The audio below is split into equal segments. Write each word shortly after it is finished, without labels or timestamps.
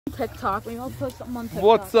TikTok. We will put something on TikTok.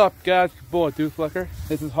 What's up, guys? Boy, Dude Flicker.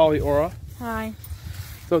 This is Holly Aura. Hi.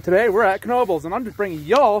 So today we're at Kenobols, and I'm just bringing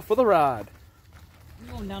y'all for the ride.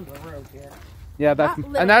 We're going down the road here. Yeah,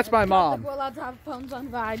 that's my mom. We're allowed to have phones on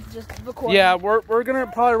rides, just recording. Yeah, we're gonna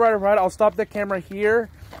probably ride a ride. I'll stop the camera here,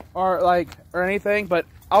 or anything, but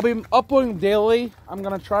I'll be uploading daily. I'm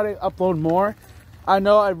gonna try to upload more. I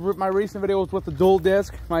know my recent video was with the dual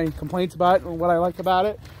disc, my complaints about it and what I like about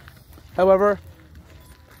it. However,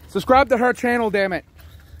 subscribe to her channel, damn it.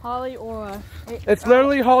 Holly Aura. It's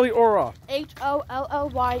literally Holly Aura.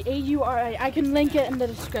 HOLLYAURA. I can link it in the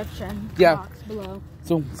description box below.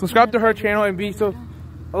 So subscribe to her channel and be so.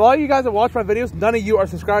 A lot of you guys that watch my videos, none of you are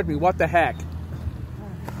subscribed to me. What the heck?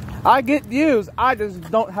 I get views. I just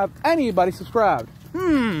don't have anybody subscribed.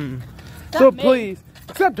 So please,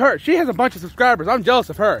 except her. She has a bunch of subscribers. I'm jealous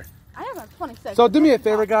of her. I have like 26. So do me a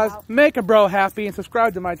favor, guys. Make a bro happy and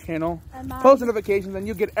subscribe to my channel. Post notifications, and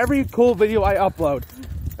you get every cool video I upload.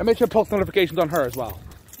 And make sure to post notifications on her as well.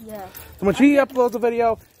 Yeah. So when she uploads a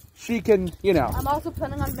video, she can, you know. I'm also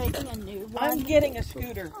planning on making a new one. I'm getting a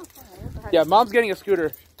scooter. Yeah, mom's getting a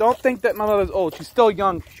scooter. Don't think that my mother's old. She's still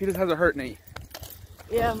young. She just has a hurt knee.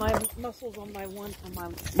 Yeah, my muscles on my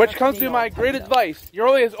Which comes to my great advice. You're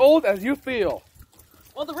only as old as you feel.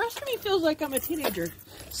 Well, the rest of me feels like I'm a teenager.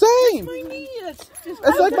 Same. My knee,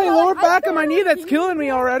 it's like my lower back and my knee that's killing me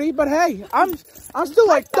already. But hey, I'm still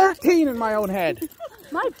like 13 in my own head.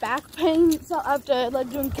 My back pain after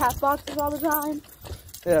doing cat boxes all the time.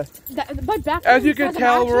 Yeah. My back As you can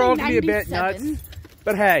tell, we're all gonna be a bit 97. nuts.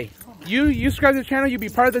 But hey, you subscribe to the channel, you'll be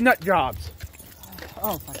part of the nut jobs.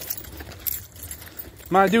 Oh, fine.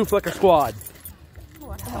 My Dude Flicker squad.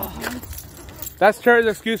 That's Cherry's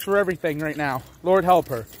excuse for everything right now. Lord help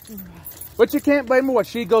her. But you can't blame her what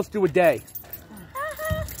she goes through a day.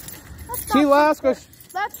 She laughs because...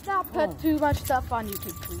 Let's not put too much stuff on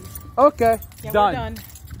YouTube, please. Okay, Yeah, done. we're done.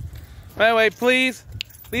 Anyway, please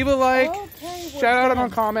leave a like, Okay, shout out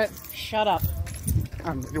and comment. Shut up.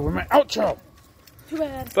 I'm doing my outro. Too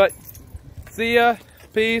bad. But see ya,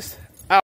 peace.